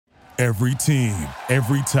Every team,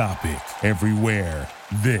 every topic, everywhere.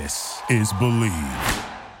 This is Believe.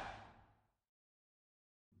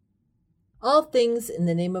 All Things in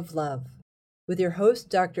the Name of Love, with your host,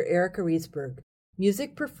 Dr. Erica Riesberg.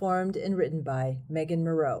 Music performed and written by Megan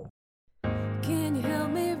Moreau. Can you help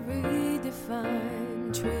me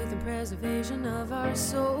redefine truth and preservation of our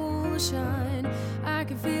soul shine? I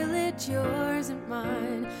can feel it, yours and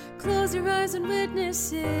mine. Close your eyes and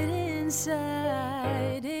witness it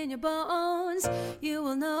inside. In your bones, you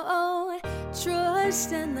will know.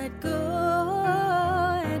 Trust and let go.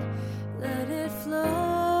 And let it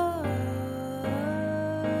flow.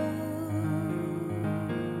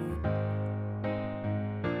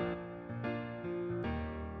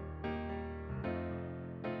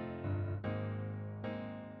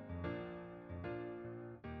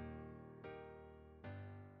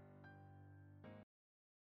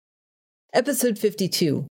 Episode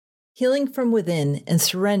 52, Healing from Within and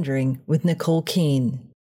Surrendering with Nicole Kane.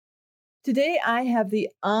 Today, I have the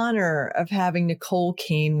honor of having Nicole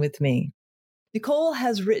Kane with me. Nicole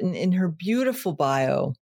has written in her beautiful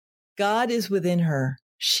bio, God is within her.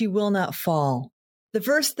 She will not fall. The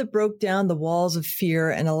verse that broke down the walls of fear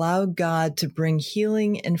and allowed God to bring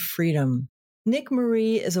healing and freedom. Nick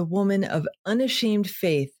Marie is a woman of unashamed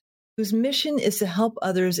faith whose mission is to help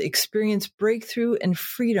others experience breakthrough and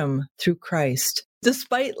freedom through Christ.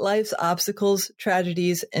 Despite life's obstacles,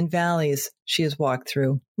 tragedies, and valleys she has walked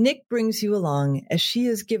through, Nick brings you along as she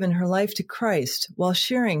has given her life to Christ while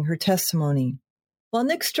sharing her testimony. While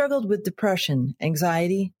Nick struggled with depression,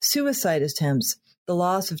 anxiety, suicide attempts, the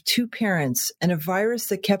loss of 2 parents, and a virus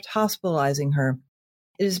that kept hospitalizing her,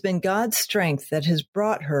 it has been God's strength that has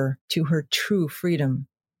brought her to her true freedom.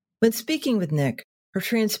 When speaking with Nick, her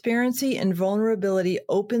transparency and vulnerability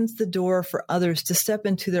opens the door for others to step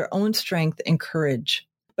into their own strength and courage.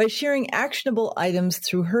 By sharing actionable items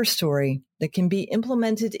through her story that can be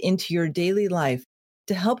implemented into your daily life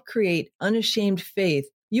to help create unashamed faith,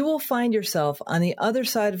 you will find yourself on the other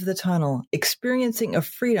side of the tunnel, experiencing a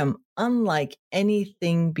freedom unlike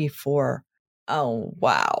anything before. Oh,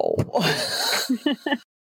 wow.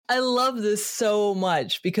 I love this so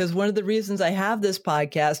much because one of the reasons I have this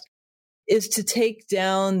podcast is to take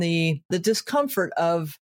down the discomfort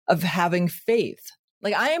of having faith.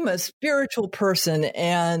 Like, I am a spiritual person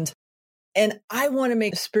and I want to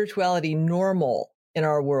make spirituality normal in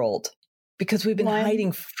our world because we've been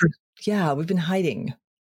hiding. We've been hiding.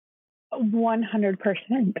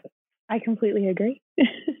 100%. I completely agree. Yay!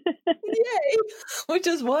 Which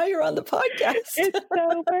is why you're on the podcast. It's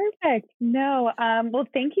so perfect. No, well,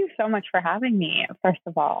 thank you so much for having me. First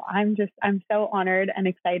of all, I'm so honored and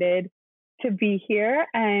excited to be here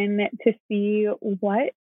and to see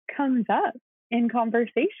what comes up in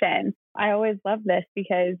conversation. I always love this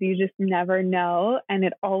because you just never know. And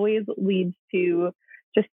it always leads to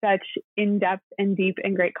just such in-depth and deep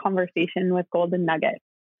and great conversation with golden nuggets.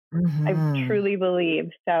 Mm-hmm. I truly believe.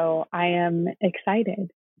 So I am excited.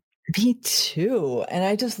 Me too. And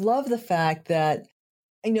I just love the fact that,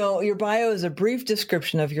 your bio is a brief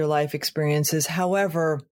description of your life experiences.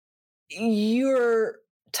 However, you're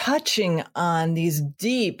touching on these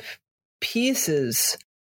deep pieces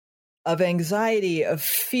of anxiety, of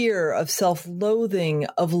fear, of self-loathing,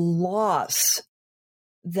 of loss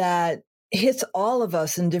that hits all of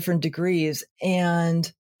us in different degrees. And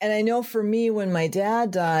I know for me, when my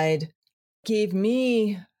dad died, gave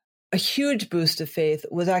me a huge boost of faith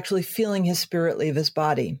was actually feeling his spirit leave his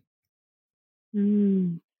body.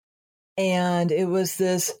 And it was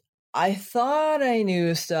this, I thought I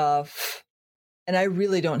knew stuff, and I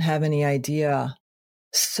really don't have any idea.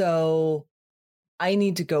 So I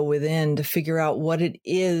need to go within to figure out what it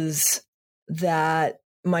is that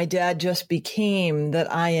my dad just became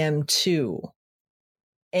that I am too.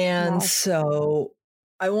 And so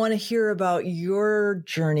I want to hear about your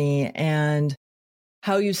journey and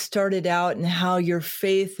how you started out and how your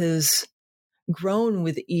faith has grown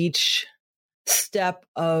with each step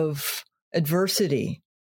of adversity.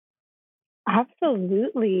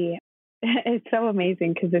 Absolutely. It's so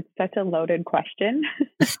amazing because it's such a loaded question.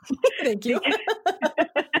 Thank you.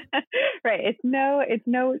 Right. There's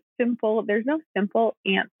no simple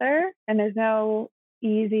answer and there's no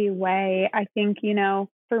easy way. I think,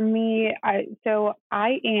 for me, I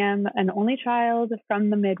am an only child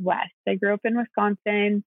from the Midwest. I grew up in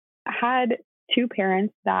Wisconsin, had 2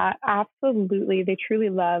 parents that they truly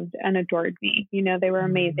loved and adored me. They were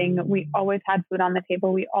amazing. We always had food on the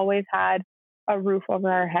table. We always had a roof over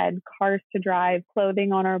our head, cars to drive,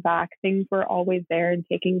 clothing on our back. Things were always there and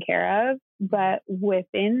taken care of. But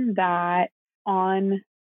within that, on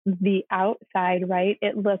the outside, right,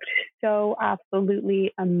 it looked so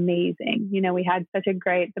absolutely amazing. We had such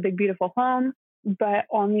the big, beautiful home, but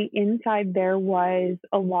on the inside, there was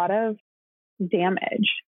a lot of damage.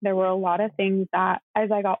 There were a lot of things that as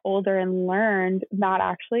I got older and learned that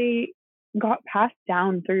actually got passed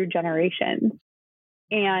down through generations.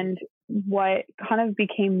 And what kind of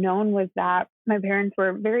became known was that my parents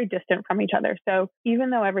were very distant from each other. So even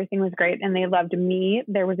though everything was great and they loved me,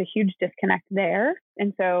 there was a huge disconnect there.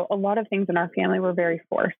 And so a lot of things in our family were very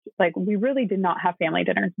forced. Like we really did not have family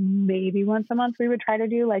dinners. Maybe once a month we would try to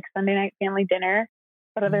do like Sunday night family dinner.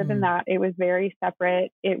 But other than that, it was very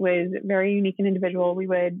separate. It was very unique and individual. We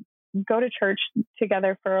would go to church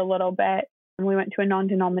together for a little bit. And we went to a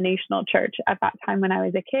non-denominational church at that time when I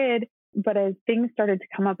was a kid. But as things started to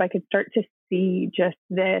come up, I could start to see just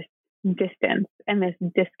this distance and this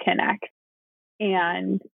disconnect.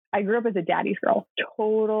 And I grew up as a daddy's girl,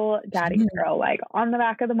 total daddy's girl, like on the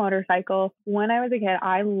back of the motorcycle. When I was a kid,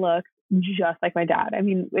 I looked just like my dad. I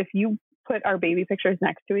mean, if you put our baby pictures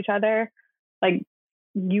next to each other, like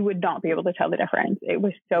you would not be able to tell the difference. It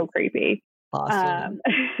was so creepy. Awesome.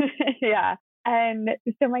 Yeah. And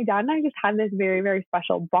so my dad and I just had this very, very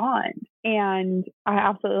special bond, and I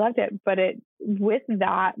absolutely loved it. But with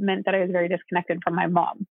that meant that I was very disconnected from my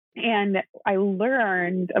mom. And I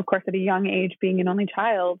learned, of course, at a young age, being an only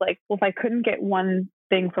child, like, well, if I couldn't get one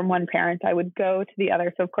thing from one parent, I would go to the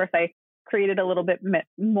other. So of course I created a little bit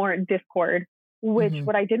more discord, which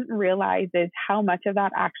what I didn't realize is how much of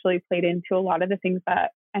that actually played into a lot of the things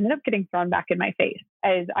that ended up getting thrown back in my face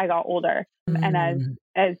as I got older. And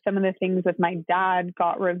as some of the things with my dad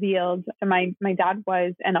got revealed. So my dad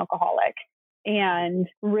was an alcoholic, and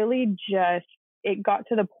really just, it got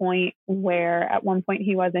to the point where at one point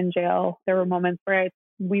he was in jail. There were moments where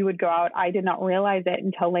we would go out. I did not realize it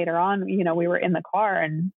until later on. We were in the car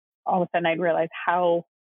and all of a sudden I'd realize how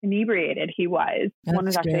inebriated he was. One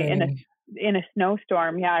was actually in a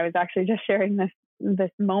snowstorm. Yeah, I was actually just sharing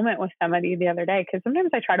this moment with somebody the other day, because sometimes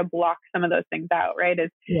I try to block some of those things out, right? As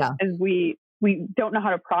we don't know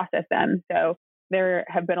how to process them. So there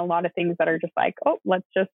have been a lot of things that are just like, oh, let's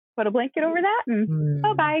just put a blanket over that and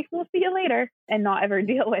bye, we'll see you later, and not ever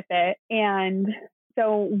deal with it. And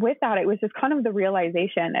so with that, it was just kind of the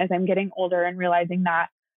realization as I'm getting older and realizing that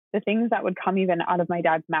the things that would come even out of my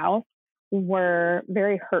dad's mouth were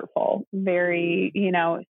very hurtful, very,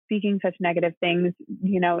 speaking such negative things,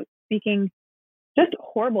 speaking just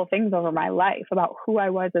horrible things over my life about who I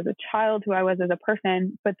was as a child, who I was as a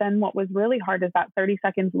person. But then what was really hard is that 30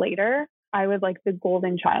 seconds later, I was like the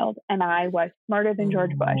golden child, and I was smarter than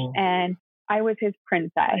George Bush, and I was his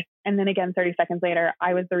princess. And then again, 30 seconds later,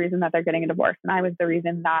 I was the reason that they're getting a divorce, and I was the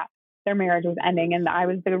reason that their marriage was ending, and I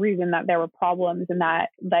was the reason that there were problems, and that,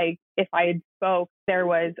 like, if I had spoke, there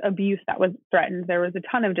was abuse that was threatened. There was a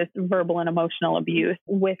ton of just verbal and emotional abuse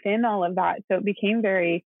within all of that. So it became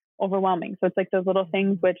very overwhelming. So it's like those little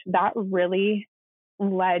things, which that really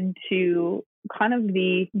led to kind of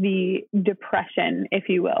the depression, if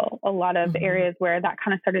you will, a lot of areas where that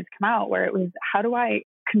kind of started to come out, where it was, how do I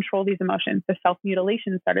control these emotions? The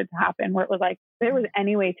self-mutilation started to happen, where it was like, if there was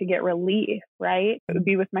any way to get relief, right? It would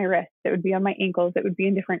be with my wrists, it would be on my ankles, it would be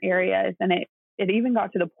in different areas. And it even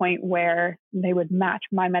got to the point where they would match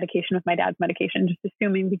my medication with my dad's medication, just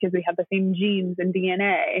assuming because we had the same genes and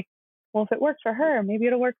DNA. Well, if it works for her, maybe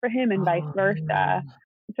it'll work for him, and vice versa.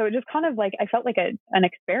 So it just kind of like, I felt like an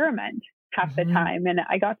experiment half the time. And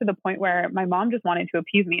I got to the point where my mom just wanted to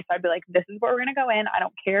appease me. So I'd be like, this is where we're going to go in. I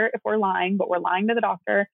don't care if we're lying, but we're lying to the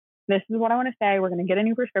doctor. This is what I want to say. We're going to get a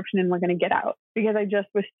new prescription and we're going to get out, because I just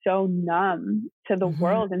was so numb to the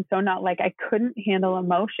world, and so not, like, I couldn't handle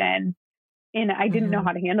emotion, and I didn't know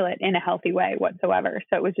how to handle it in a healthy way whatsoever.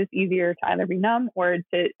 So it was just easier to either be numb or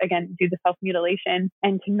to, again, do the self-mutilation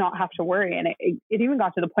and to not have to worry. And it even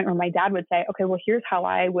got to the point where my dad would say, okay, well, here's how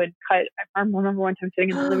I would cut. I remember one time sitting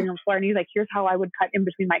in the living room floor, and he's like, here's how I would cut in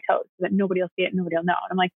between my toes so that nobody will see it, nobody will know.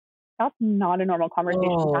 And I'm like, that's not a normal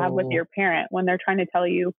conversation to have with your parent when they're trying to tell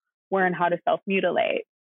you where and how to self-mutilate,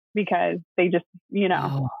 because they just,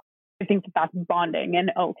 I think that that's bonding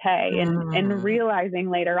and okay. And realizing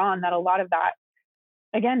later on that a lot of that,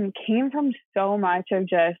 again, came from so much of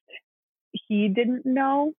just, he didn't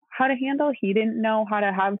know how to handle, he didn't know how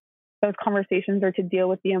to have those conversations or to deal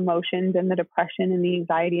with the emotions and the depression and the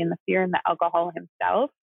anxiety and the fear and the alcohol himself.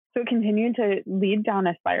 So it continued to lead down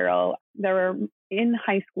a spiral. There were, in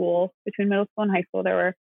high school, between middle school and high school, there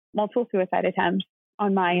were multiple suicide attempts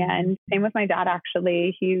on my end. Same with my dad,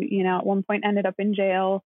 actually. He, at one point ended up in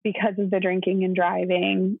jail because of the drinking and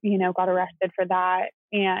driving, got arrested for that.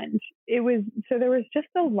 And it was, so there was just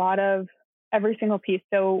a lot of every single piece.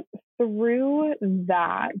 So through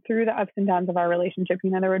the ups and downs of our relationship,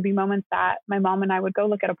 there would be moments that my mom and I would go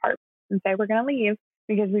look at apartments and say, we're going to leave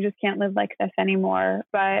because we just can't live like this anymore.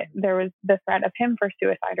 But there was the threat of him for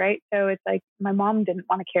suicide, right? So it's like my mom didn't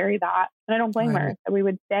want to carry that. And I don't blame her. So we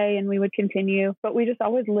would stay and we would continue. But we just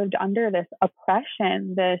always lived under this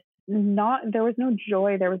oppression, there was no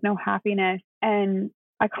joy, there was no happiness. And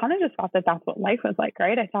I kind of just thought that that's what life was like,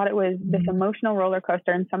 right? I thought it was this emotional roller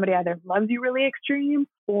coaster, and somebody either loves you really extreme,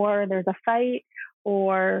 or there's a fight,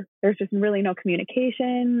 or there's just really no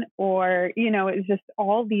communication, or, it's just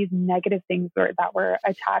all these negative things that were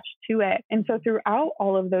attached to it. And so throughout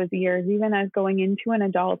all of those years, even as going into an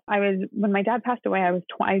adult, when my dad passed away,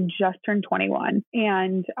 I just turned 21,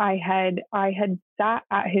 and I had sat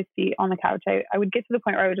at his feet on the couch. I would get to the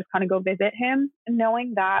point where I would just kind of go visit him,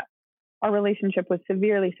 knowing that our relationship was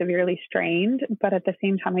severely, severely strained. But at the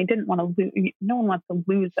same time, I didn't want to lose. No one wants to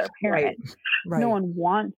lose their parent. Right. No one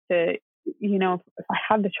wants to, if I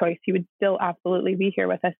had the choice, he would still absolutely be here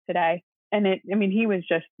with us today. And he was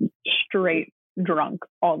just straight drunk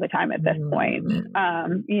all the time at this point.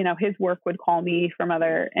 His work would call me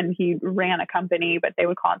and he ran a company, but they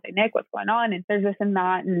would call and say, Nick, what's going on? And there's this and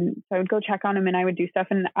that. And so I would go check on him, and I would do stuff,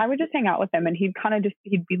 and I would just hang out with him, and he'd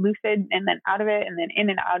be lucid and then out of it and then in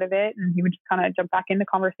and out of it. And he would just kind of jump back into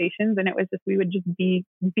conversations. And it was just, we would just be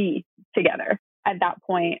together at that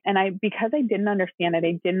point. And because I didn't understand it,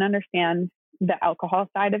 I didn't understand the alcohol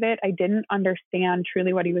side of it. I didn't understand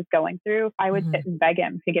truly what he was going through. I would sit and beg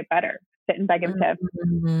him to get better, sit and beg him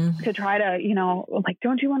to try to,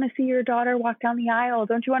 don't you want to see your daughter walk down the aisle?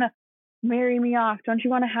 Don't you want to marry me off? Don't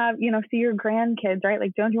you want to have, see your grandkids, right?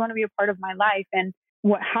 Like, don't you want to be a part of my life? And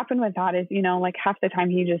what happened with that is, half the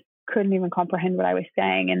time he just couldn't even comprehend what I was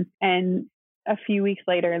saying. And a few weeks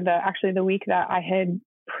later, the week that I had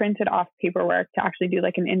printed off paperwork to actually do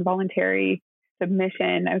like an involuntary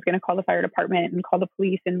submission, I was going to call the fire department and call the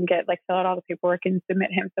police and fill out all the paperwork and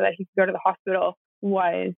submit him so that he could go to the hospital.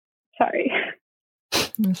 I'm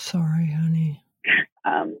sorry, honey.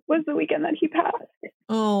 Was the weekend that he passed.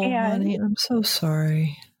 Oh, honey, I'm so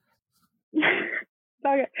sorry.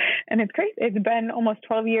 Okay. And it's crazy. It's been almost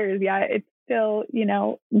 12 years. Yeah, it's still,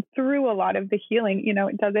 through a lot of the healing,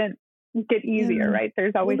 it doesn't get easier, right?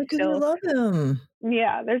 There's always still, you love him.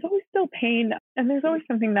 Yeah, there's always still pain, and there's always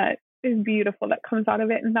something that is beautiful that comes out of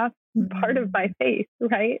it. And that's part of my faith,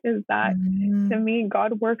 right? Is that to me,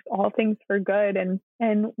 God works all things for good.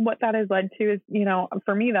 And what that has led to is,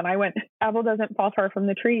 for me, then apple doesn't fall far from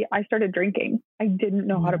the tree. I started drinking. I didn't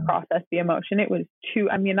know how to process the emotion. It was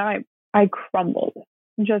I crumbled.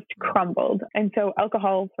 And so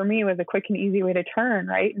alcohol for me was a quick and easy way to turn,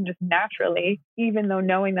 right? And just naturally, even though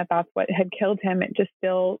knowing that that's what had killed him, it just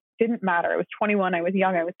still didn't matter. I was 21. I was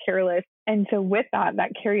young. I was careless. And so with that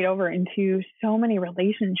carried over into so many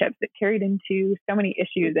relationships. It carried into so many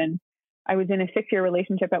issues. And I was in a 6-year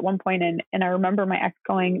relationship at one point, and I remember my ex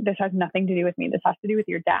going, this has nothing to do with me. This has to do with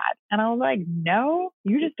your dad. And I was like, no,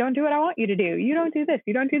 you just don't do what I want you to do. You don't do this.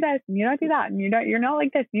 You don't do this. And you don't do that. And you're not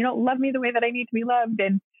like this. You don't love me the way that I need to be loved.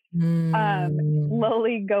 And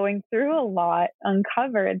slowly going through a lot,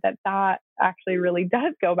 uncovered that actually really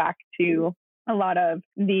does go back to a lot of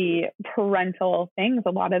the parental things,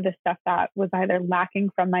 a lot of the stuff that was either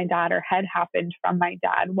lacking from my dad or had happened from my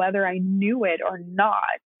dad, whether I knew it or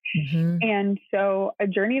not. And so a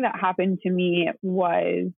journey that happened to me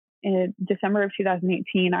was in December of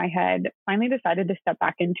 2018. I had finally decided to step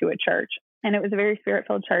back into a church. And it was a very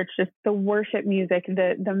spirit-filled church, just the worship music,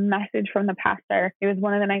 the message from the pastor. It was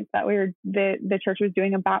one of the nights that the church was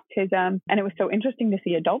doing a baptism. And it was so interesting to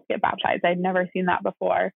see adults get baptized. I'd never seen that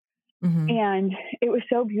before. And it was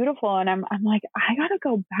so beautiful. And I'm like, I gotta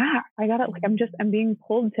go back. I'm being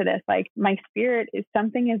pulled to this. Like my spirit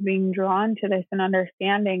something is being drawn to this and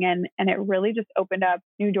understanding. And it really just opened up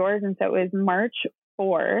new doors. And so it was March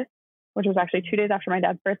 4th, which was actually 2 days after my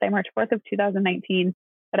dad's birthday, March 4th of 2019,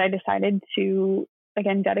 that I decided to,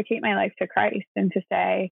 again, dedicate my life to Christ and to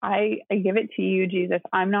say, I give it to you, Jesus.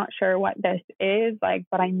 I'm not sure what this is like,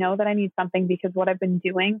 but I know that I need something because what I've been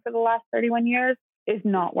doing for the last 31 years is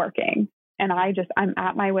not working. And I'm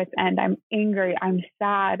at my wit's end. I'm angry. I'm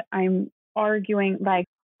sad. I'm arguing.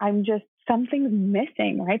 Something's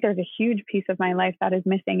missing, right? There's a huge piece of my life that is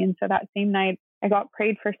missing. And so that same night I got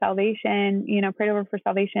prayed for salvation, prayed over for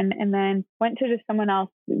salvation, and then went to just someone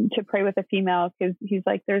else to pray with a female because he's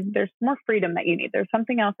like, there's more freedom that you need. There's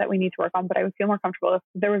something else that we need to work on, but I would feel more comfortable if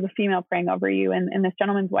there was a female praying over you. And this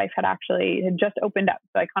gentleman's wife had just opened up.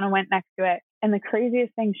 So I kind of went next to it. And the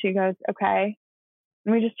craziest thing, she goes, okay.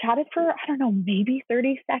 And we just chatted for, I don't know, maybe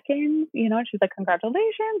 30 seconds, she's like,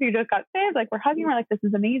 congratulations, you just got saved. Like, we're hugging. We're like, this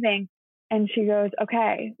is amazing. And she goes,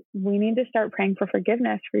 okay, we need to start praying for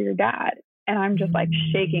forgiveness for your dad. And I'm just like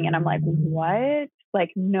shaking and I'm like, what?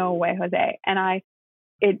 Like, no way, Jose. And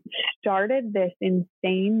it started this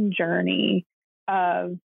insane journey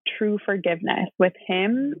of true forgiveness with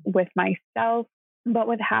him, with myself, but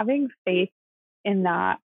with having faith in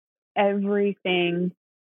that everything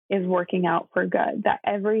is working out for good, that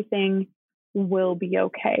everything will be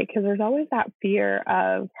okay. Because there's always that fear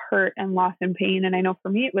of hurt and loss and pain. And I know for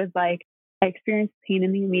me, it was like I experienced pain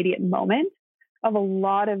in the immediate moment of a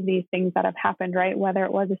lot of these things that have happened, right? Whether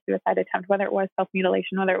it was a suicide attempt, whether it was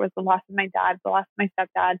self-mutilation, whether it was the loss of my dad, the loss of my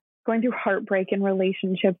stepdad, going through heartbreak in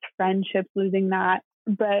relationships, friendships, losing that.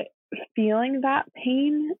 But feeling that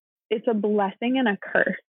pain, it's a blessing and a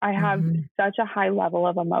curse. I have such a high level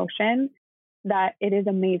of emotion that it is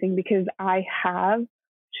amazing because I have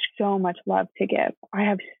so much love to give. I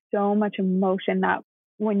have so much emotion that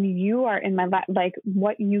when you are in my life, like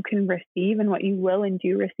what you can receive and what you will and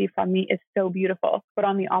do receive from me is so beautiful. But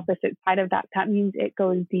on the opposite side of that, that means it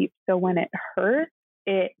goes deep. So when it hurts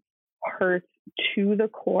to the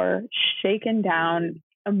core, shaken down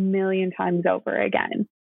a million times over again.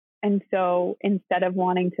 And so instead of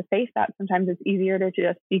wanting to face that, sometimes it's easier to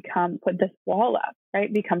just put this wall up,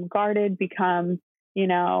 right? Become guarded, become,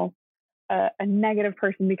 a negative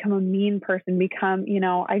person, become a mean person,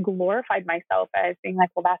 I glorified myself as being like,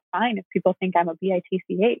 well, that's fine. If people think I'm a bitch,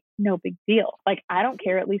 no big deal. Like, I don't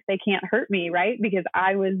care. At least they can't hurt me, right? Because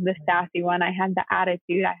I was the sassy one. I had the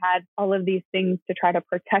attitude. I had all of these things to try to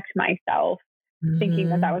protect myself, thinking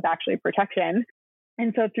that was actually protection.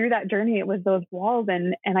 And so through that journey, it was those walls.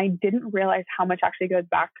 And I didn't realize how much actually goes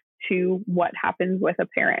back to what happens with a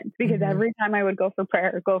parent. Because every time I would go for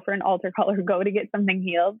prayer, or go for an altar call, or go to get something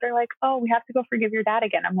healed, they're like, oh, we have to go forgive your dad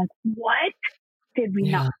again. I'm like, what? Did we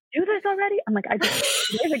not do this already? I'm like, I did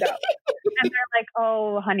it years ago. And they're like,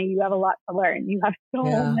 oh, honey, you have a lot to learn. You have so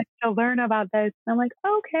much to learn about this. And I'm like,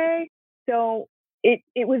 okay. So it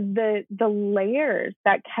was the layers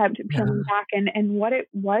that kept peeling back. And what it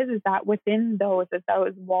was is that within those, as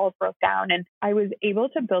those walls broke down, and I was able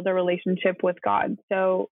to build a relationship with God.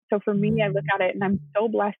 So for me, I look at it and I'm so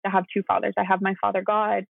blessed to have two fathers. I have my father,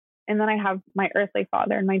 God, and then I have my earthly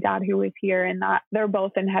father and my dad who is here, and that they're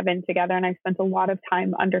both in heaven together. And I spent a lot of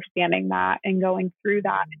time understanding that and going through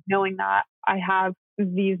that and knowing that I have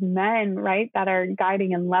these men, right, that are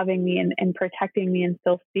guiding and loving me and protecting me and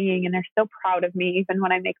still seeing, and they're still proud of me even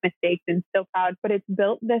when I make mistakes, and still proud. But it's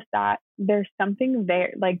built this, that there's something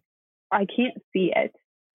there. Like, I can't see it.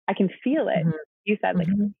 I can feel it. You said like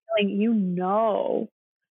feeling,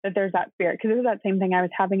 that there's that spirit. Because it was that same thing. I was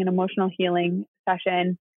having an emotional healing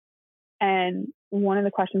session, and one of the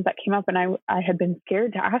questions that came up, and I had been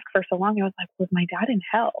scared to ask for so long, I was like, was my dad in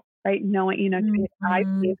hell? Right? Knowing, I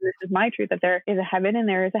believe this is my truth, that there is a heaven and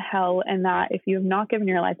there is a hell, and that if you have not given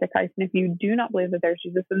your life to Christ, and if you do not believe that there's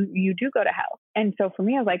Jesus, then you do go to hell. And so for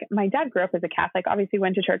me, I was like, my dad grew up as a Catholic, obviously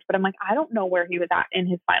went to church, but I'm like, I don't know where he was at in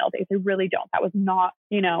his final days. I really don't. That was not,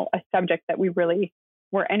 a subject that we really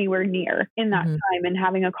were anywhere near in that time and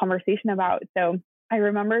having a conversation about. So I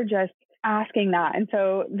remember just asking that. And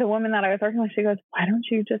so the woman that I was working with, she goes, why don't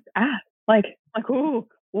you just ask? Like, ooh,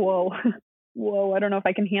 whoa, I don't know if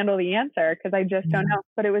I can handle the answer, because I just don't know.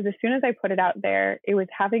 But it was as soon as I put it out there, it was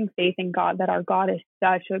having faith in God, that our God is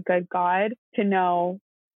such a good God, to know,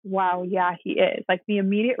 wow, yeah, he is. Like, the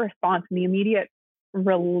immediate response and the immediate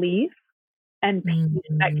relief and peace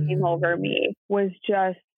that came over me was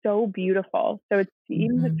just so beautiful. So it's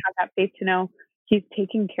even to have that faith to know he's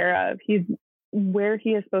taken care of, he's where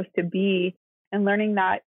he is supposed to be, and learning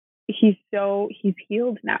that he's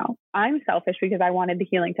healed now. I'm selfish because I wanted the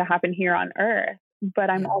healing to happen here on earth, but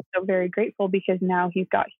I'm also very grateful because now he's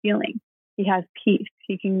got healing. He has peace.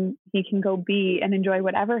 He can go be and enjoy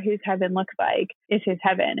whatever his heaven looks like is his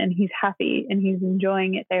heaven, and he's happy and he's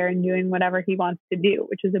enjoying it there and doing whatever he wants to do,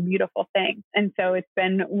 which is a beautiful thing. And so it's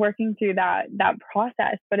been working through that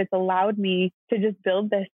process, but it's allowed me to just build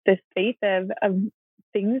this faith of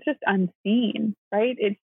things just unseen, right?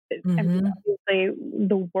 I mean, obviously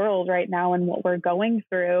the world right now and what we're going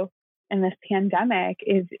through and this pandemic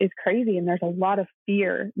is crazy. And there's a lot of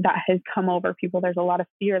fear that has come over people. There's a lot of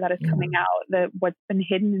fear that is coming out, that what's been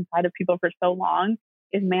hidden inside of people for so long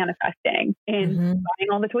is manifesting in buying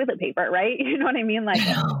all the toilet paper, right? You know what I mean? Like,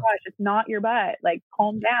 oh my gosh, it's not your butt. Like,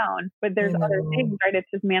 calm down. But there's other things, right?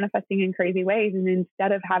 It's just manifesting in crazy ways. And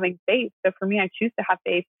instead of having faith, so for me, I choose to have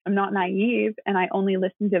faith. I'm not naive, and I only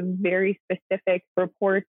listen to very specific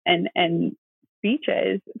reports and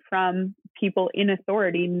speeches from people in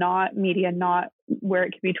authority, not media, not where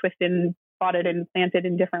it can be twisted and spotted and planted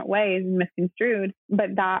in different ways and misconstrued,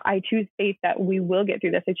 but that I choose faith that we will get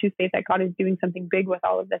through this. I choose faith that God is doing something big with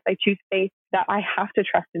all of this. I choose faith that I have to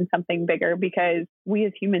trust in something bigger because we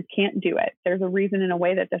as humans can't do it. There's a reason and a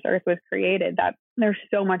way that this earth was created, that there's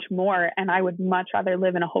so much more. And I would much rather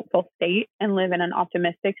live in a hopeful state and live in an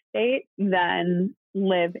optimistic state than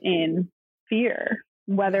live in fear.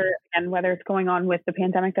 Whether it's going on with the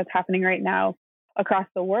pandemic that's happening right now across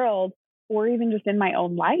the world, or even just in my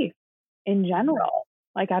own life in general.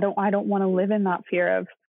 Like, I don't want to live in that fear of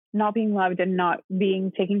not being loved and not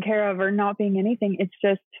being taken care of or not being anything. It's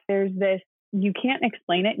just, there's this, you can't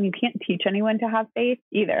explain it and you can't teach anyone to have faith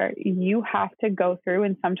either. You have to go through,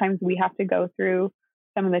 and sometimes we have to go through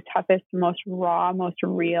some of the toughest, most raw, most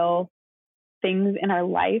real things in our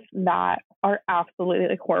life that are absolutely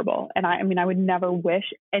like horrible. And I mean, I would never wish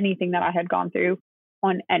anything that I had gone through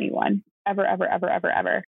on anyone ever, ever, ever, ever,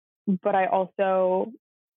 ever. But I also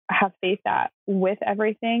have faith that with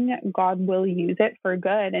everything, God will use it for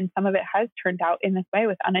good. And some of it has turned out in this way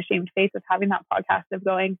with Unashamed Faith, with having that podcast of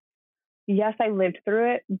going, yes, I lived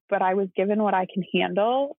through it, but I was given what I can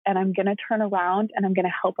handle, and I'm going to turn around and I'm going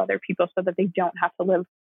to help other people so that they don't have to live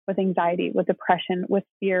with anxiety, with depression, with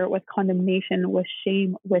fear, with condemnation, with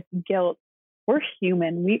shame, with guilt. We're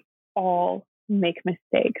human. We all make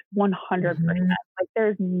mistakes, 100%. Like,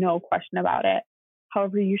 there's no question about it.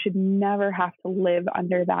 However, you should never have to live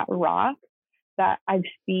under that rock that I've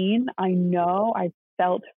seen, I know, I've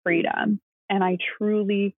felt freedom. And I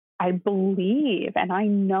believe, and I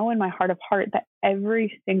know in my heart of heart that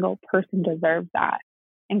every single person deserves that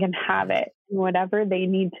and can have it. And whatever they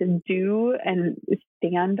need to do and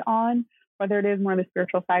stand on, whether it is more the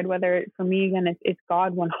spiritual side, whether for me, again, it's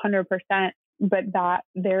God 100%, but that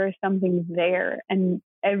there is something there and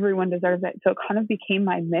everyone deserves it. So it kind of became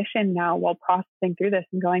my mission now while processing through this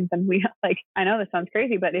and going, then we, like, I know this sounds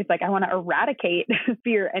crazy, but it's like, I want to eradicate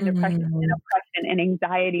fear and depression and oppression and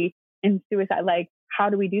anxiety and suicide. Like,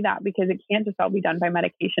 how do we do that? Because it can't just all be done by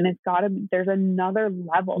medication. It's got to, there's another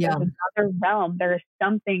level, there's another realm. There is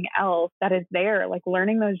something else that is there, like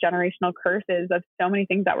learning those generational curses of so many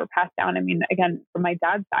things that were passed down. I mean, again, from my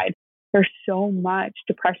dad's side, there's so much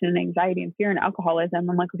depression and anxiety and fear and alcoholism.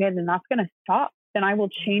 I'm like, okay, then that's going to stop. Then I will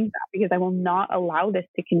change that because I will not allow this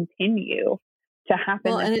to continue to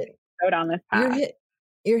happen. Well, go down this path.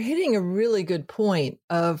 You're hitting a really good point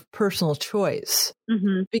of personal choice,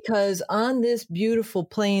 because on this beautiful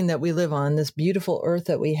plane that we live on, this beautiful earth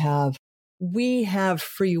that we have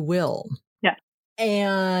free will. Yeah.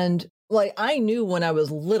 And like, I knew when I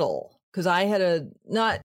was little, because I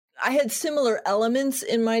had similar elements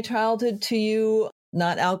in my childhood to you,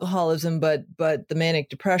 not alcoholism, but the manic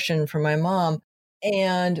depression from my mom.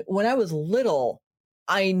 And when I was little,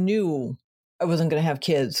 I knew I wasn't going to have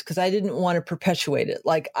kids because I didn't want to perpetuate it.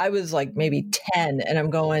 Like, I was like maybe 10 and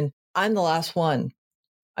I'm going, I'm the last one.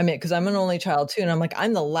 I mean, because I'm an only child too. And I'm like,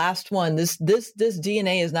 I'm the last one. This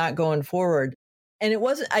DNA is not going forward. And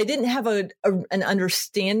I didn't have an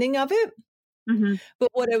understanding of it. But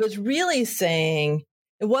what I was really saying,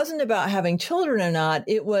 it wasn't about having children or not.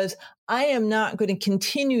 It was, I am not going to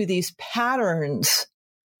continue these patterns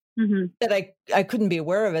that I couldn't be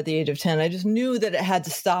aware of at the age of 10. I just knew that it had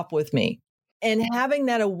to stop with me. And having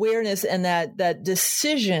that awareness and that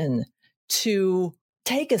decision to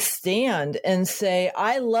take a stand and say,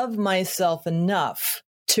 I love myself enough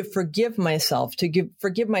to forgive myself, to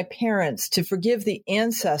forgive my parents, to forgive the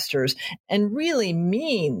ancestors, and really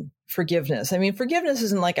mean forgiveness. I mean, forgiveness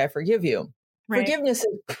isn't like I forgive you. Right. Forgiveness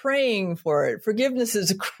is praying for it. Forgiveness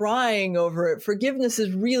is crying over it. Forgiveness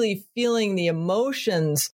is really feeling the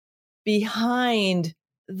emotions behind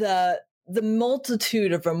the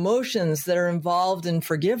multitude of emotions that are involved in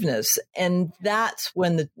forgiveness. And that's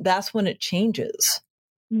when it changes.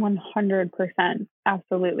 100%.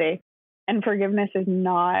 Absolutely. And forgiveness is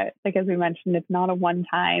not, like, as we mentioned, it's not a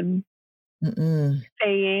one-time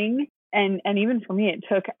saying. And even for me, it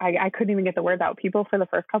took, I couldn't even get the words out. People for the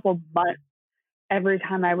first couple of months, every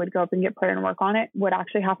time I would go up and get prayer and work on it, would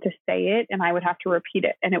actually have to say it and I would have to repeat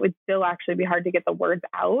it. And it would still actually be hard to get the words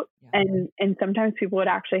out. Yeah. And sometimes people would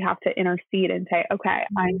actually have to intercede and say, okay,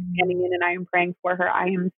 I'm standing in and I am praying for her. I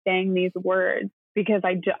am saying these words because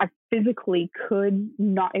I physically could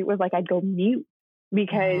not, it was like I'd go mute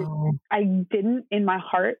because I didn't in my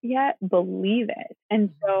heart yet believe it. And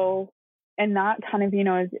so, and that kind of,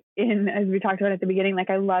 as we talked about at the beginning, like,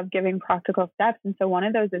 I love giving practical steps. And so one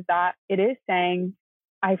of those is that it is saying,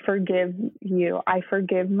 I forgive you. I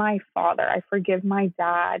forgive my father. I forgive my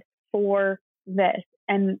dad for this.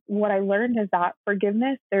 And what I learned is that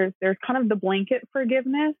forgiveness, there's kind of the blanket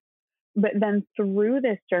forgiveness, but then through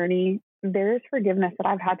this journey, there's forgiveness that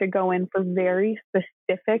I've had to go in for very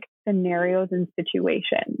specific scenarios and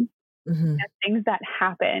situations and things that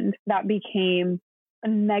happened that became a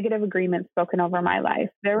negative agreement spoken over my life.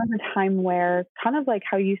 There was a time where, kind of like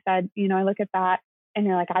how you said, I look at that and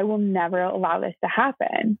you're like, I will never allow this to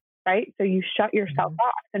happen. Right. So you shut yourself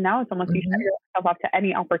off. So now it's almost you shut yourself off to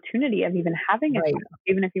any opportunity of even having it,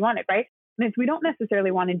 even if you want it. Right. And we don't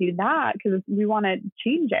necessarily want to do that because we want to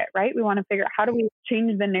change it. Right. We want to figure out, how do we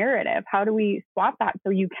change the narrative? How do we swap that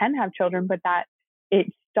so you can have children, but that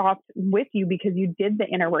it stopped with you because you did the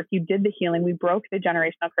inner work, you did the healing, we broke the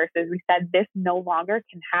generational curses. We said, this no longer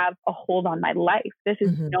can have a hold on my life. This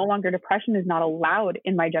is no longer, depression is not allowed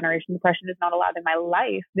in my generation. Depression is not allowed in my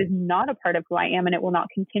life. It is not a part of who I am, and it will not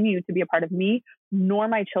continue to be a part of me, nor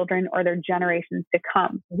my children or their generations to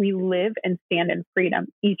come. We live and stand in freedom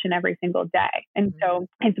each and every single day. And so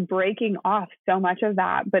it's breaking off so much of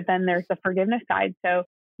that. But then there's the forgiveness side. So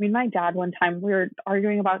me and my dad, one time we were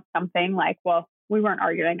arguing about something we weren't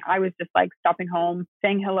arguing. I was just like stopping home,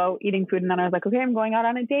 saying hello, eating food. And then I was like, okay, I'm going out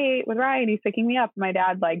on a date with Ryan. He's picking me up. My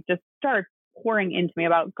dad just starts pouring into me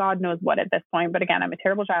about God knows what at this point. But again, I'm a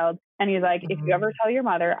terrible child. And he's like, if you ever tell your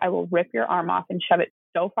mother, I will rip your arm off and shove it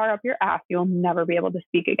so far up your ass, you'll never be able to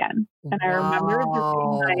speak again. And I remember just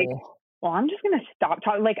being like, well, I'm just going to stop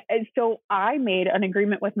talking. So I made an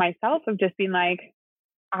agreement with myself of just being like,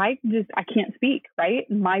 I can't speak, right?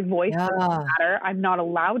 My voice doesn't matter. I'm not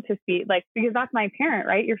allowed to speak, because that's my parent,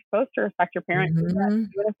 right? You're supposed to respect your parents, even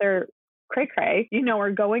if they're cray-cray,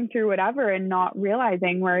 or going through whatever and not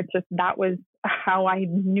realizing where it's just, that was how I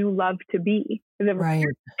knew love to be. Because if a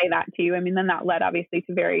parent say that to you, then that led obviously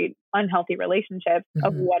to very unhealthy relationships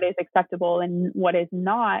of what is acceptable and what is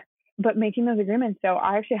not. But making those agreements. So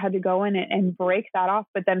I actually had to go in and break that off,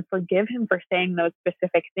 but then forgive him for saying those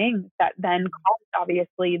specific things that then caused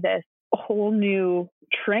obviously this whole new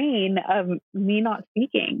train of me not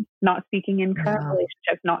speaking in current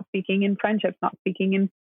relationships, not speaking in friendships, not speaking in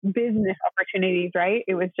business opportunities, right?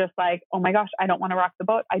 It was just like, oh my gosh, I don't want to rock the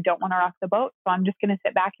boat. I don't want to rock the boat. So I'm just going to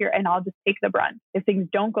sit back here and I'll just take the brunt. If things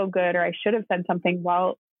don't go good, or I should have said something,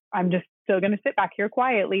 well, I'm just still going to sit back here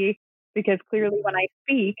quietly, because clearly when I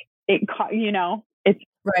speak, it's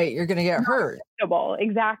right. You're going to get hurt.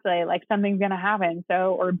 Exactly. Like something's going to happen.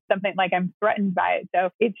 So, or something like I'm threatened by it. So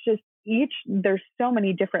it's just there's so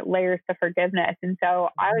many different layers to forgiveness. And so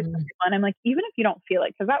I was and I'm like, even if you don't feel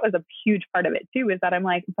it, because that was a huge part of it too, is that I'm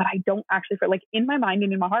like, but I don't actually feel in my mind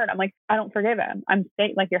and in my heart, I'm like, I don't forgive him. I'm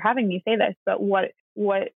saying, you're having me say this, but what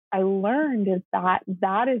I learned is that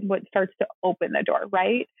is what starts to open the door,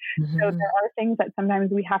 right? So there are things that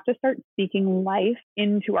sometimes we have to start speaking life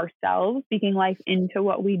into ourselves, speaking life into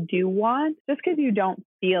what we do want, just because you don't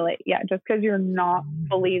feel it yet, just because you're not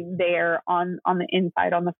fully there on the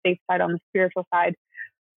inside, on the faith side, on the spiritual side.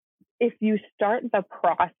 If you start the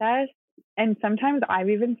process, and sometimes I've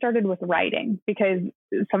even started with writing, because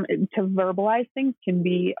to verbalize things can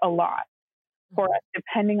be a lot for us,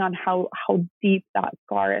 depending on how deep that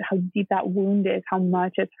scar is, how deep that wound is, how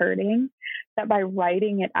much it's hurting, that by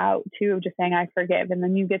writing it out too, just saying, I forgive. And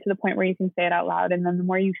then you get to the point where you can say it out loud. And then the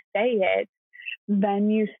more you say it, then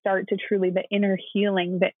you start to truly the inner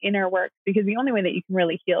healing, the inner work, because the only way that you can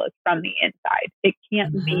really heal is from the inside. It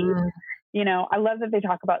can't be, I love that they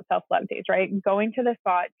talk about self-love days, right? Going to the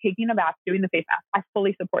spot, taking a bath, doing the face mask. I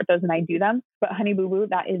fully support those and I do them. But honey boo boo,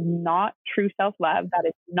 that is not true self-love. That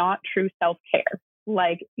is not true self-care.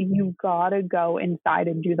 You gotta go inside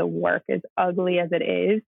and do the work, as ugly as it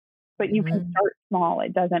is. But you can start small.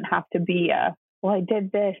 It doesn't have to be well, I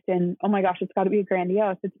did this and oh my gosh, it's got to be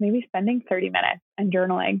grandiose. It's maybe spending 30 minutes and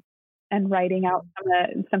journaling and writing out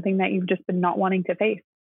something that you've just been not wanting to face,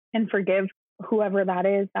 and forgive whoever that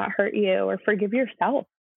is that hurt you, or forgive yourself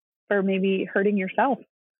for maybe hurting yourself.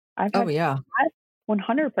 I've had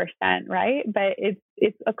 100%, right? But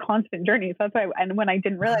it's a constant journey. So that's why, and when I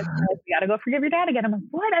didn't realize, you got to go forgive your dad again. I'm like,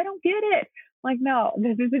 what? I don't get it. I'm like, no,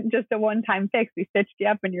 this isn't just a one-time fix. We stitched you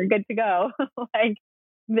up and you're good to go.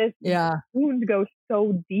 This wound goes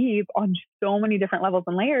so deep on so many different levels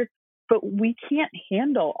and layers, but we can't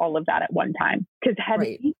handle all of that at one time. Because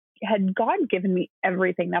had God given me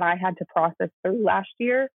everything that I had to process through last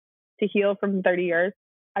year to heal from 30 years,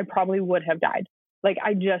 I probably would have died.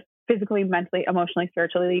 I just physically, mentally, emotionally,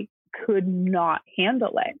 spiritually could not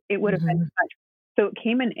handle it. It would have been too much. So it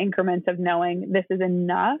came in increments of knowing this is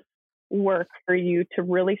enough work for you to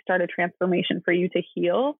really start a transformation, for you to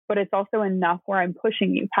heal. But it's also enough where I'm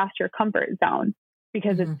pushing you past your comfort zone,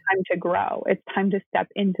 because it's time to grow. It's time to step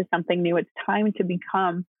into something new. It's time to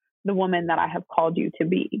become the woman that I have called you to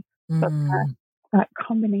be. So that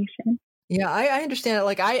combination. Yeah, I understand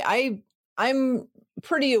it. I'm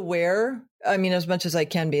pretty aware. I mean, as much as I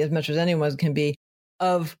can be, as much as anyone can be,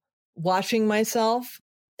 of watching myself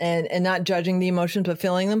and not judging the emotions, but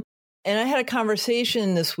feeling them. And I had a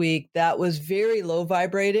conversation this week that was very low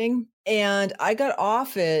vibrating, and I got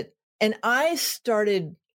off it and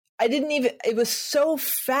it was so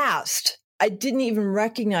fast. I didn't even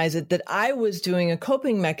recognize it, that I was doing a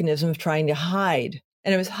coping mechanism of trying to hide.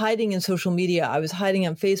 And I was hiding in social media. I was hiding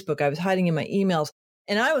on Facebook. I was hiding in my emails,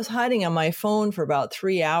 and I was hiding on my phone for about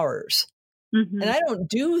 3 hours. Mm-hmm. And I don't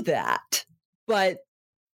do that, but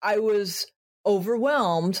I was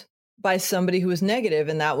overwhelmed by somebody who was negative,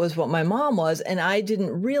 and that was what my mom was. And I didn't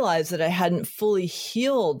realize that I hadn't fully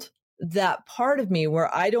healed that part of me where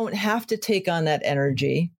I don't have to take on that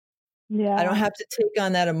energy. Yeah. I don't have to take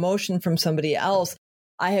on that emotion from somebody else.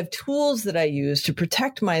 I have tools that I use to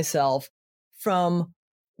protect myself from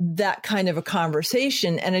that kind of a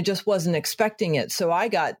conversation, and I just wasn't expecting it. So I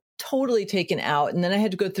got totally taken out. And then I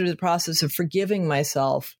had to go through the process of forgiving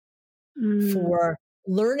myself for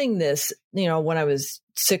learning this, when I was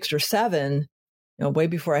 6 or 7, way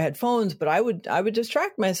before I had phones, but I would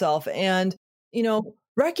distract myself, and,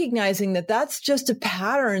 recognizing that that's just a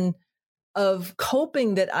pattern of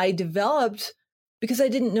coping that I developed because I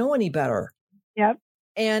didn't know any better. Yep.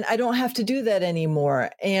 And I don't have to do that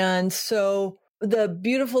anymore. And so the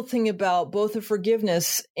beautiful thing about both the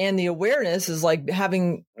forgiveness and the awareness is like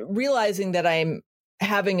realizing that I'm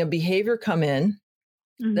having a behavior come in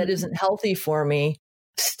that isn't healthy for me,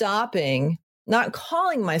 stopping, not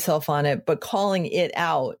calling myself on it, but calling it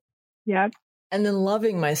out. Yep. And then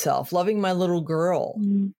loving myself, loving my little girl,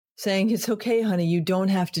 saying, it's okay, honey, you don't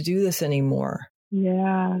have to do this anymore.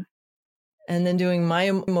 Yeah. And then doing my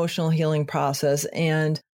emotional healing process.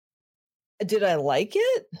 And did I like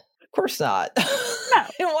it? Of course not. No.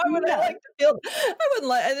 Why would I like to feel? I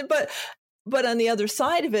wouldn't like, but on the other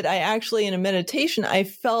side of it, I actually, in a meditation, I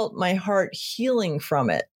felt my heart healing from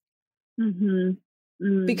it.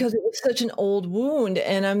 Because it was such an old wound.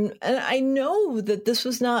 And I know that this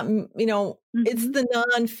was not, it's the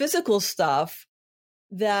non-physical stuff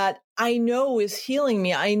that I know is healing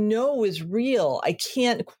me. I know is real. I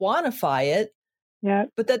can't quantify it. Yeah.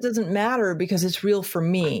 But that doesn't matter because it's real for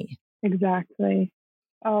me. Exactly.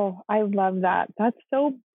 Oh, I love that. That's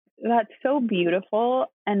so beautiful.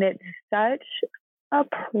 And it's such a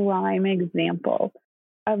prime example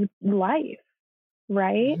of life,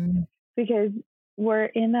 right? Because we're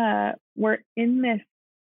in this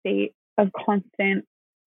state of constant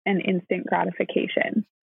and instant gratification.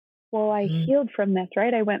 Well, I healed from this,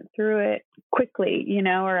 right? I went through it quickly,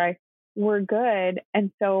 we're good.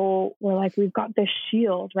 And so we're like, we've got this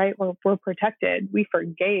shield, right? We're protected. We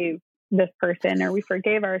forgave this person, or we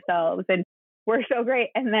forgave ourselves, and we're so great.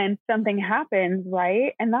 And then something happens,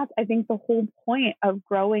 right? And that's, I think, the whole point of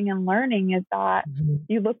growing and learning is that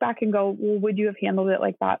you look back and go, well, would you have handled it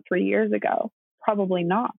like that 3 years ago? Probably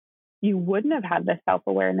not. You wouldn't have had the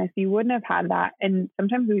self-awareness. You wouldn't have had that. And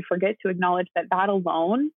sometimes we forget to acknowledge that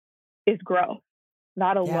alone is growth.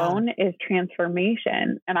 That alone is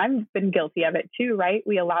transformation. And I've been guilty of it too, right?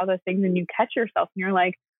 We allow those things and you catch yourself and you're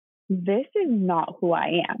like, this is not who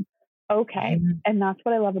I am. Okay. And that's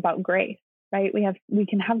what I love about grace, right? We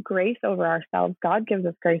can have grace over ourselves. God gives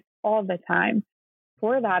us grace all the time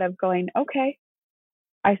for that, of going, okay,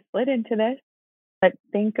 I slid into this, but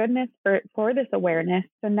thank goodness for this awareness.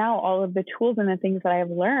 So now all of the tools and the things that I have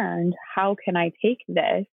learned, how can I take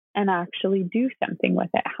this and actually do something with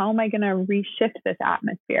it? How am I going to reshift this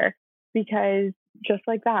atmosphere? Because just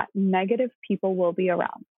like that, negative people will be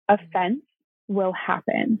around. Offense will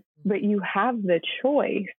happen, but you have the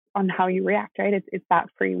choice on how you react, right? It's that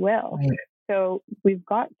free will. Right. So we've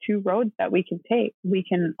got two roads that we can take. We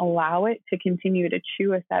can allow it to continue to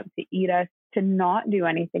chew us up, to eat us, to not do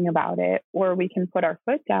anything about it, or we can put our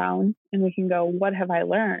foot down and we can go, what have I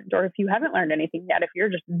learned? Or if you haven't learned anything yet, if you're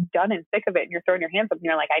just done and sick of it and you're throwing your hands up and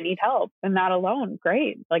you're like, I need help, then that alone,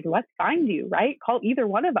 great. Like, let's find you, right? Call either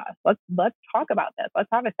one of us. Let's talk about this. Let's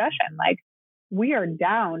have a session. Like, we are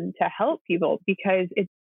down to help people because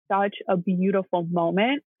it's such a beautiful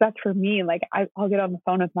moment. That's for me. Like, I'll get on the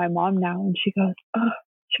phone with my mom now and she goes,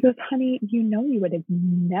 honey, you would have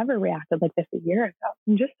never reacted like this a year ago.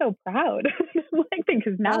 I'm just so proud.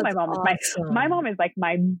 Because now That's my mom is like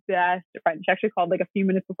my best friend. She actually called like a few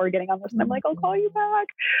minutes before getting on this and I'm like, I'll call you back.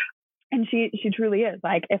 And she truly is.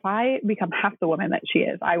 Like, if I become half the woman that she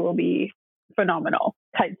is, I will be phenomenal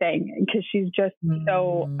type thing, because she's just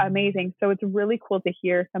so amazing. So it's really cool to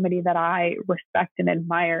hear somebody that I respect and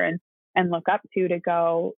admire and look up to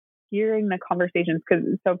go, hearing the conversations. Because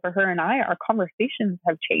so for her and I, our conversations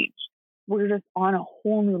have changed. We're just on a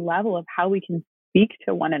whole new level of how we can speak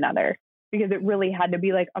to one another. because it really had to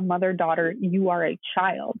be like a mother-daughter, you are a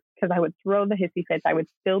child. Because I would throw the hissy fits. I would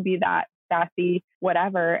still be that sassy,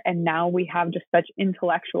 whatever. And now we have just such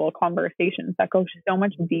intellectual conversations that go so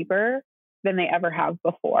much deeper than they ever have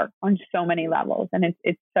before on so many levels. And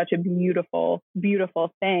it's such a beautiful,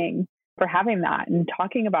 beautiful thing for having that and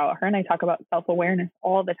talking about her. And I talk about self-awareness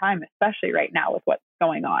all the time, especially right now with what's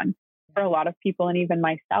going on for a lot of people and even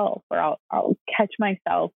myself, where I'll catch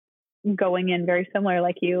myself going in very similar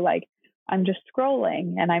like you, like I'm just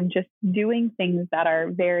scrolling and I'm just doing things that are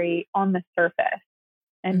very on the surface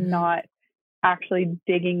and not actually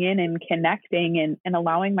digging in and connecting and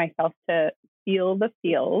allowing myself to feel the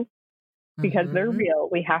feels because they're real.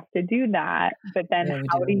 We have to do that. But then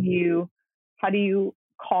how do you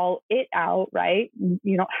call it out, right?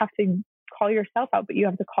 You don't have to call yourself out, but you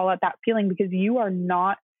have to call out that feeling because you are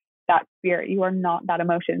not that spirit. You are not that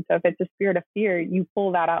emotion. So if it's a spirit of fear, you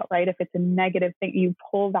pull that out, right? If it's a negative thing, you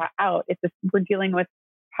pull that out. We're dealing with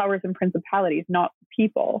powers and principalities, not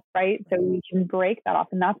people, right? So we can break that off.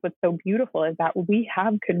 And that's what's so beautiful is that we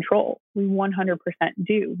have control. We 100%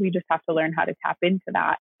 do. We just have to learn how to tap into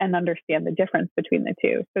that and understand the difference between the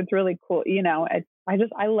two. So it's really cool. You know,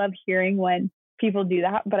 I love hearing when people do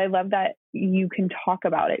that, but I love that you can talk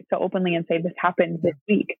about it so openly and say, this happened this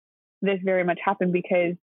week. This very much happened,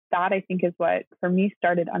 because that I think is what for me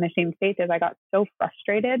started Unashamed Faith. Is I got so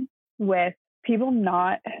frustrated with people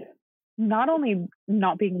not only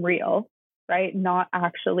not being real, right? Not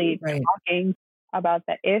actually talking about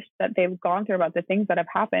the ish that they've gone through, about the things that have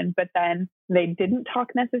happened, but then they didn't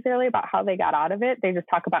talk necessarily about how they got out of it. They just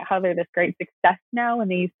talk about how they're this great success now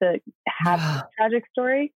and they used to have this tragic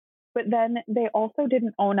story. But then they also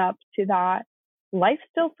didn't own up to that. Life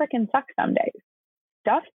still freaking sucks some days.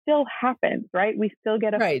 Stuff still happens, right? We still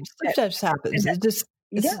get stuff just happens.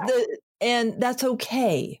 And that's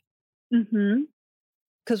okay.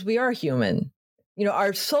 Because we are human. You know,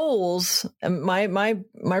 our souls, my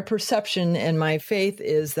perception and my faith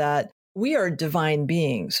is that we are divine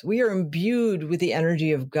beings. We are imbued with the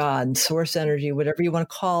energy of God, source energy, whatever you want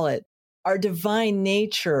to call it. Our divine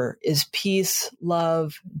nature is peace,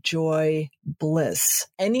 love, joy, bliss.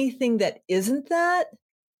 Anything that isn't that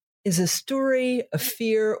is a story, a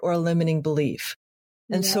fear, or a limiting belief.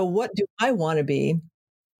 And so what do I want to be?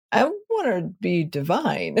 I want to be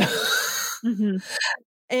divine.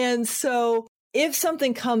 And so if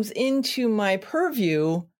something comes into my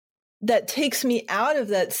purview that takes me out of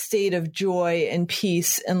that state of joy and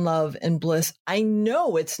peace and love and bliss, I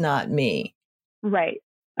know it's not me. Right.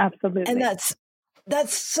 Absolutely. And that's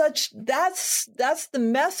the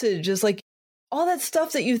message, is like all that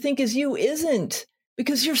stuff that you think is you isn't,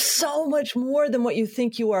 because you're so much more than what you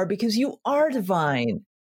think you are, because you are divine.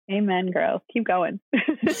 Amen, girl. Keep going.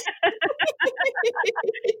 Don't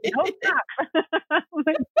stop.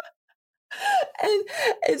 And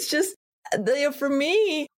it's just, for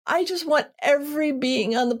me, I just want every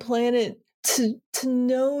being on the planet to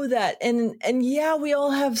know that. And yeah, we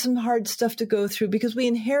all have some hard stuff to go through because we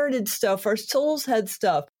inherited stuff. Our souls had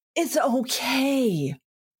stuff. It's okay.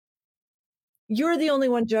 You're the only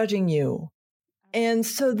one judging you. And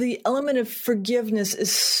so the element of forgiveness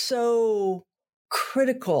is so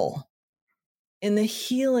critical in the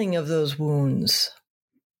healing of those wounds.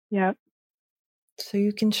 Yep. So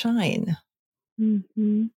you can shine.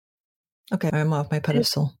 Okay, I'm off my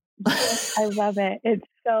pedestal. I love it. It's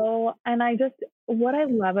so, and what I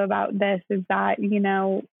love about this is that, you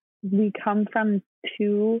know, we come from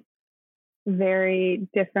two very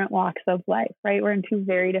different walks of life, right? We're in two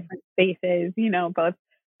very different spaces, you know, both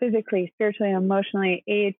physically, spiritually, emotionally,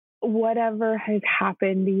 age, whatever has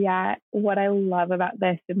happened. Yet what I love about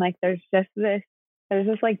this, and like, there's this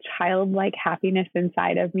like childlike happiness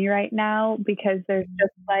inside of me right now, because there's this,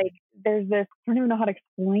 I don't even know how to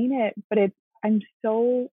explain it, but I'm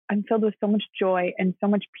filled with so much joy and so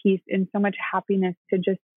much peace and so much happiness to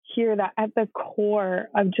just hear that at the core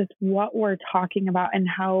of just what we're talking about, and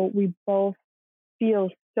how we both feel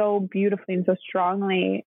so beautifully and so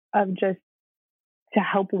strongly of just to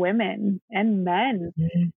help women and men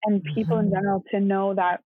and people in general to know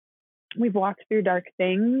that we've walked through dark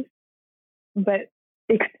things, but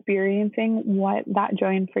experiencing what that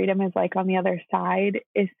joy and freedom is like on the other side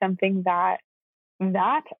is something that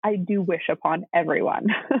I do wish upon everyone.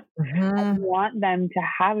 I want them to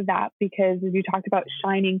have that, because as you talked about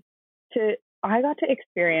shining, I got to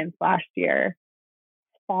experience last year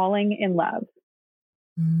falling in love.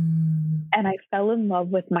 And I fell in love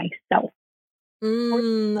with myself. I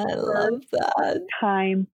love that.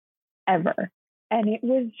 Time ever. And it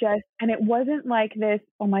wasn't like this,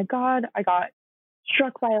 oh my God, I got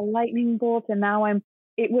struck by a lightning bolt and now I'm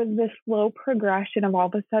it was this slow progression of all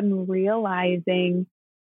of a sudden realizing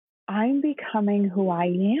I'm becoming who I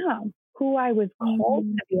am, who I was called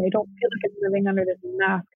to be. I don't feel like I'm living under this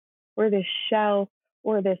mask or this shell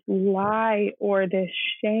or this lie or this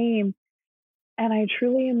shame. And I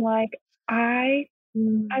truly am like, I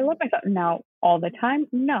love myself. Now, all the time,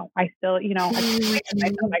 no, I still, I myself,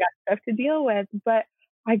 I got stuff to deal with, but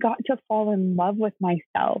I got to fall in love with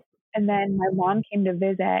myself. And then my mom came to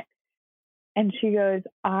visit and she goes,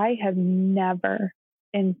 I have never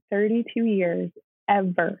in 32 years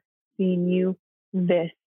ever seen you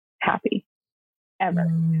this happy, ever.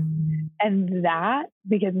 And that,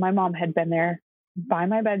 because my mom had been there by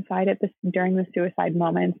my bedside during the suicide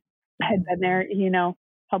moments, had been there,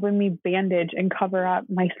 helping me bandage and cover up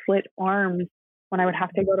my slit arms when I would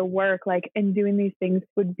have to go to work, and doing these things,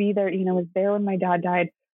 would be there, was there when my dad died,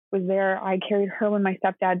 was there. I carried her when my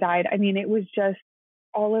stepdad died. I mean, it was just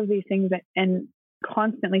all of these things and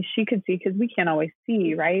constantly she could see, because we can't always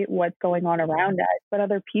see, right, what's going on around us, but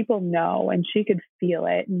other people know, and she could feel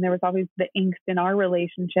it. And there was always the angst in our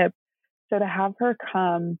relationship. So to have her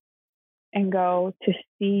come and go to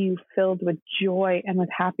see you filled with joy and with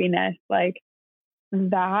happiness,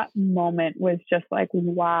 that moment was just like,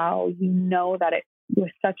 wow, that it was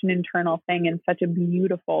such an internal thing and such a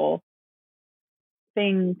beautiful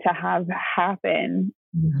thing to have happen.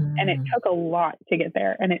 And it took a lot to get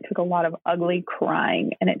there. And it took a lot of ugly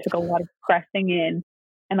crying, and it took a lot of pressing in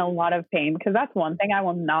and a lot of pain, because that's one thing I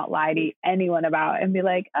will not lie to anyone about and be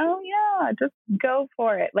like, oh yeah, just go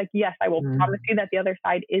for it. Yes, I will promise you that the other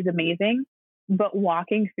side is amazing, but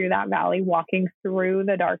walking through that valley, walking through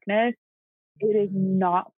the darkness, it is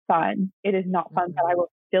not fun. It is not fun, but I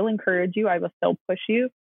will still encourage you. I will still push you,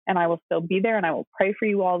 and I will still be there, and I will pray for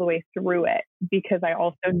you all the way through it, because I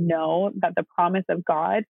also know that the promise of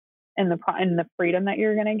God and the freedom that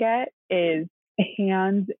you're going to get is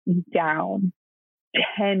hands down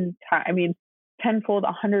 10 times. I mean, 10-fold,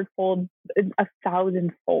 100-fold,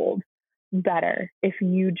 1,000-fold better if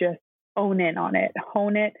you just own in on it,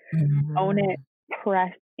 hone it, own it,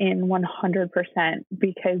 press in 100%,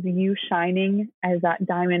 because you shining as that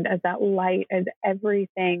diamond, as that light, as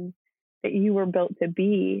everything that you were built to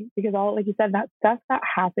be. Because all, like you said, that stuff that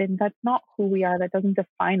happened, that's not who we are. That doesn't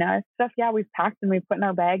define us. Stuff, yeah, we've packed and we've put in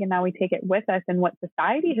our bag, and now we take it with us. And what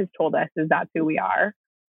society has told us is that's who we are.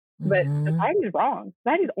 But society is wrong.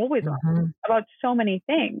 Society is always wrong about so many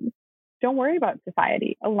things. Don't worry about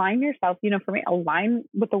society. Align yourself. For me, align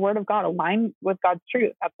with the word of God, align with God's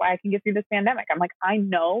truth. That's why I can get through this pandemic. I'm like, I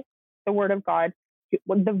know the word of God.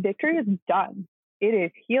 The victory is done. It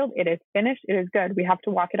is healed. It is finished. It is good. We have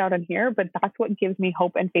to walk it out in here. But that's what gives me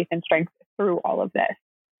hope and faith and strength through all of this.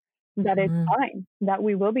 That it's fine, that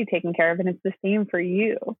we will be taken care of. And it's the same for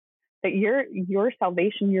you. That your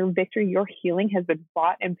salvation, your victory, your healing has been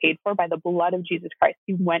bought and paid for by the blood of Jesus Christ.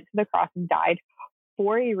 He went to the cross and died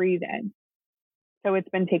for a reason. So it's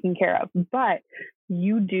been taken care of. But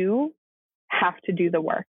you do have to do the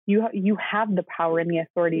work. You have the power and the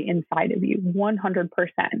authority inside of you, 100%.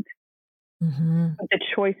 But the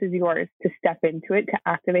choice is yours to step into it, to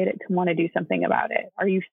activate it, to want to do something about it. Are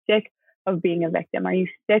you sick of being a victim? Are you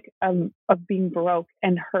sick of being broke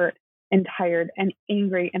and hurt and tired and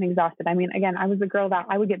angry and exhausted? I mean, again, I was the girl that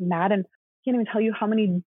I would get mad, and I can't even tell you how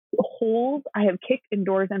many holes I have kicked in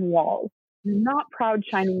doors and walls. Not proud,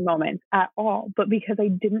 shining moments at all, but because I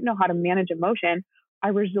didn't know how to manage emotion, I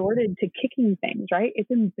resorted to kicking things, right? It's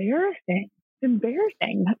embarrassing. It's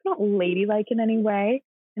embarrassing. That's not ladylike in any way.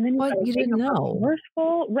 And then you didn't know.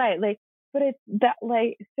 Forceful, right? But it's that,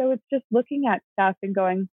 so it's just looking at stuff and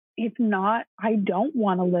going, it's not, I don't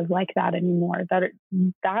want to live like that anymore.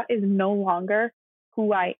 That is no longer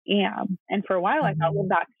who I am. And for a while I thought, well,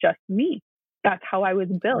 that's just me. That's how I was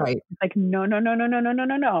built. Right. It's like,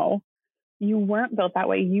 no. You weren't built that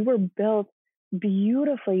way. You were built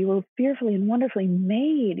beautifully. You were fearfully and wonderfully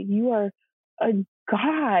made. You are a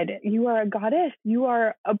God. You are a goddess. You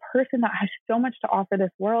are a person that has so much to offer this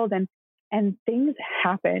world. And things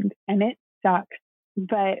happened, and it sucks.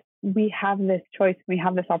 But we have this choice. We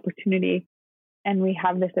have this opportunity, and we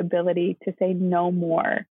have this ability to say no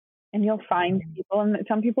more. And you'll find people, and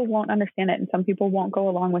some people won't understand it, and some people won't go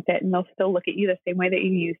along with it, and they'll still look at you the same way that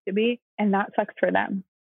you used to be. And that sucks for them,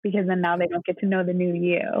 because then now they don't get to know the new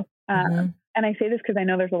you. And I say this because I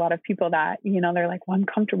know there's a lot of people that, they're like, well, I'm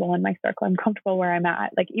comfortable in my circle. I'm comfortable where I'm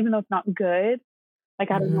at. Even though it's not good, I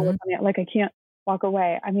don't know what's on it. I can't walk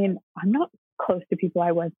away. I mean, I'm not close to people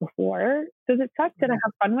I was before. Does it suck? Did I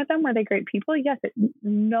have fun with them? Were they great people? Yes.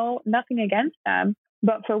 Nothing against them.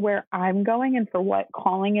 But for where I'm going and for what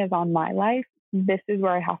calling is on my life, this is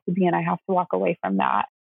where I have to be. And I have to walk away from that.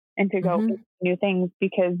 and to go into new things,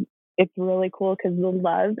 because it's really cool, because the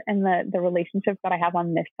love and the relationships that I have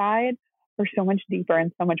on this side are so much deeper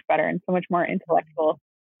and so much better and so much more intellectual.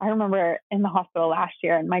 I remember in the hospital last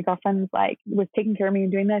year, and my girlfriend's like was taking care of me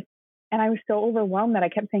and doing this, and I was so overwhelmed that I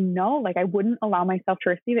kept saying no, like I wouldn't allow myself to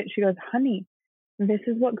receive it. She goes, honey, this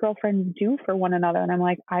is what girlfriends do for one another. And I'm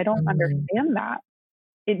like, I don't understand that.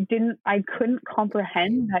 I couldn't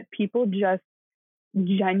comprehend that people just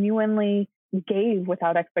genuinely gave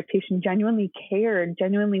without expectation, genuinely cared,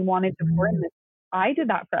 genuinely wanted to pour in this. I did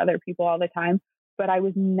that for other people all the time, but I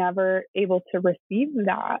was never able to receive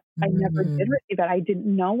that. I never did receive that. I didn't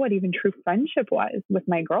know what even true friendship was with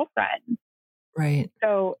my girlfriend. Right.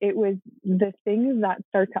 So it was the things that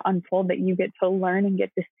start to unfold that you get to learn and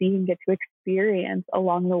get to see and get to experience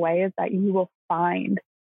along the way, is that you will find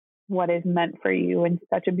what is meant for you in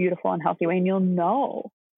such a beautiful and healthy way. And you'll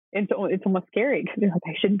know. It's almost scary, because you're like,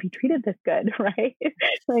 I shouldn't be treated this good, right?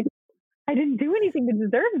 Like, I didn't do anything to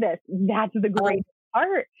deserve this. That's the great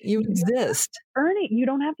part. You exist. Earn it. You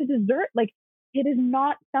don't have to deserve. Like, it is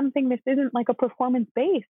not something. This isn't like a performance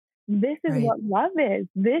based. This is what love is.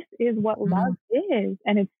 This is what love is.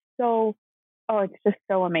 And it's so, it's just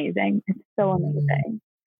so amazing. It's so amazing.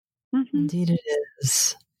 Indeed it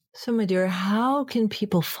is. So, my dear, how can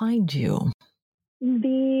people find you?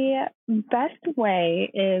 The best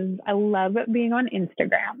way is, I love being on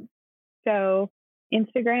Instagram. So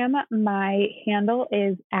Instagram, my handle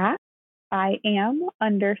is at @Iam_Nick,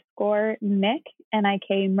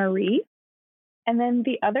 N-I-K Marie. And then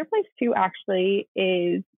the other place too, actually,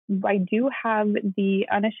 is I do have the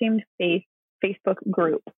Unashamed Faith Facebook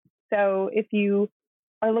group. So if you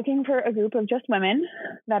are looking for a group of just women,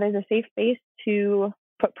 that is a safe space to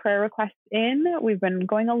put prayer requests in. We've been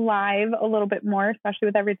going live a little bit more, especially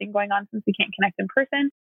with everything going on since we can't connect in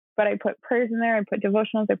person. But I put prayers in there, I put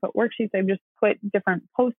devotionals, I put worksheets, I've just put different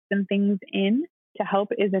posts and things in to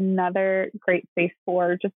help. Is another great space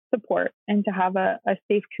for just support and to have a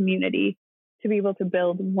safe community to be able to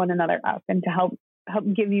build one another up and to help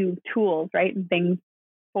give you tools, right, and things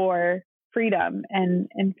for freedom and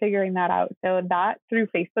figuring that out. So that through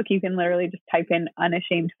Facebook, you can literally just type in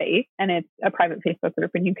Unashamed Faith, and it's a private Facebook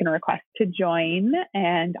group, and you can request to join,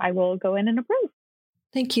 and I will go in and approve.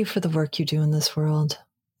 Thank you for the work you do in this world.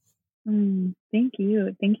 Thank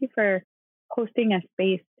you. Thank you for hosting a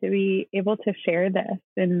space to be able to share this,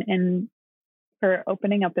 and for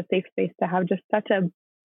opening up a safe space to have just such a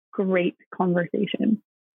great conversation.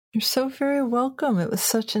 You're so very welcome. It was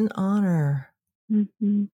such an honor.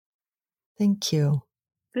 Thank you.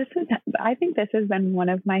 I think this has been one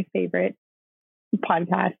of my favorite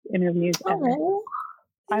podcast interviews ever.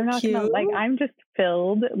 I'm not gonna, I'm just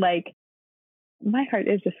filled, my heart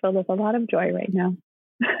is just filled with a lot of joy right now.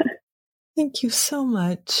 Thank you so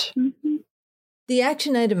much. The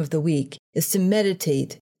action item of the week is to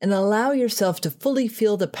meditate and allow yourself to fully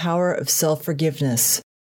feel the power of self-forgiveness.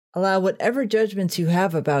 Allow whatever judgments you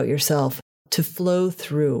have about yourself to flow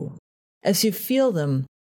through. As you feel them,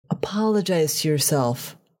 apologize to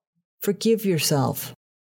yourself. Forgive yourself.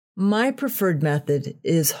 My preferred method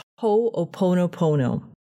is Ho'oponopono.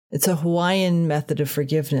 It's a Hawaiian method of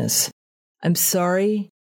forgiveness. I'm sorry.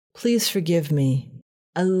 Please forgive me.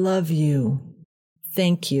 I love you.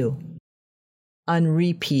 Thank you. On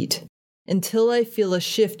repeat, until I feel a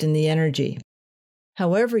shift in the energy.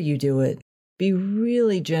 However you do it, be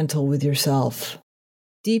really gentle with yourself.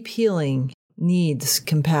 Deep healing needs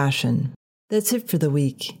compassion. That's it for the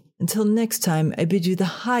week. Until next time, I bid you the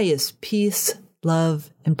highest peace,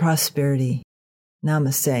 love, and prosperity.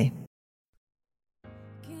 Namaste.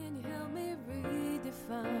 Can you help me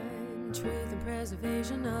redefine truth and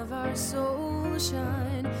preservation of our soul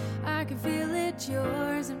shine? I can feel it,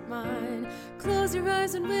 yours and mine. Close your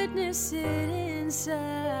eyes and witness it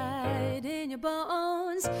inside. In your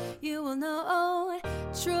bones, you will know.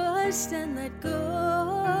 Trust and let go.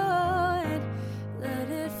 And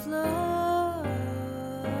let it flow.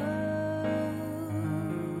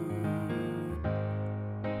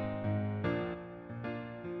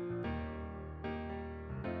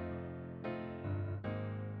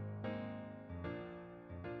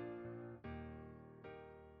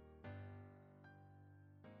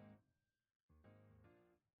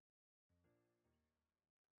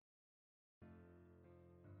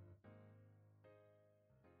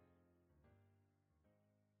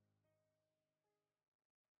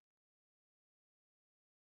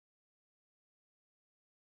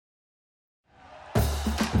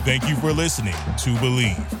 Thank you for listening to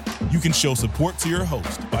Believe. You can show support to your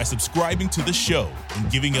host by subscribing to the show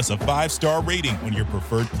and giving us a 5-star rating on your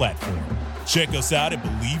preferred platform. Check us out at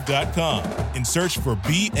Believe.com and search for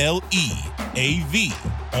BLEAV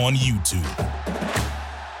on YouTube.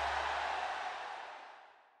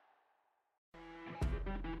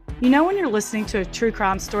 You know when you're listening to a true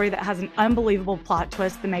crime story that has an unbelievable plot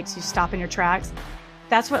twist that makes you stop in your tracks?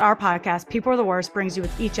 That's what our podcast, People Are the Worst, brings you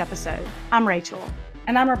with each episode. I'm Rachel.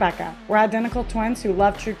 And I'm Rebecca. We're identical twins who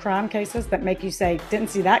love true crime cases that make you say,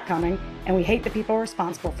 didn't see that coming, and we hate the people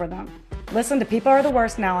responsible for them. Listen to People Are the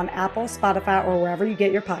Worst now on Apple, Spotify, or wherever you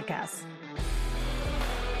get your podcasts.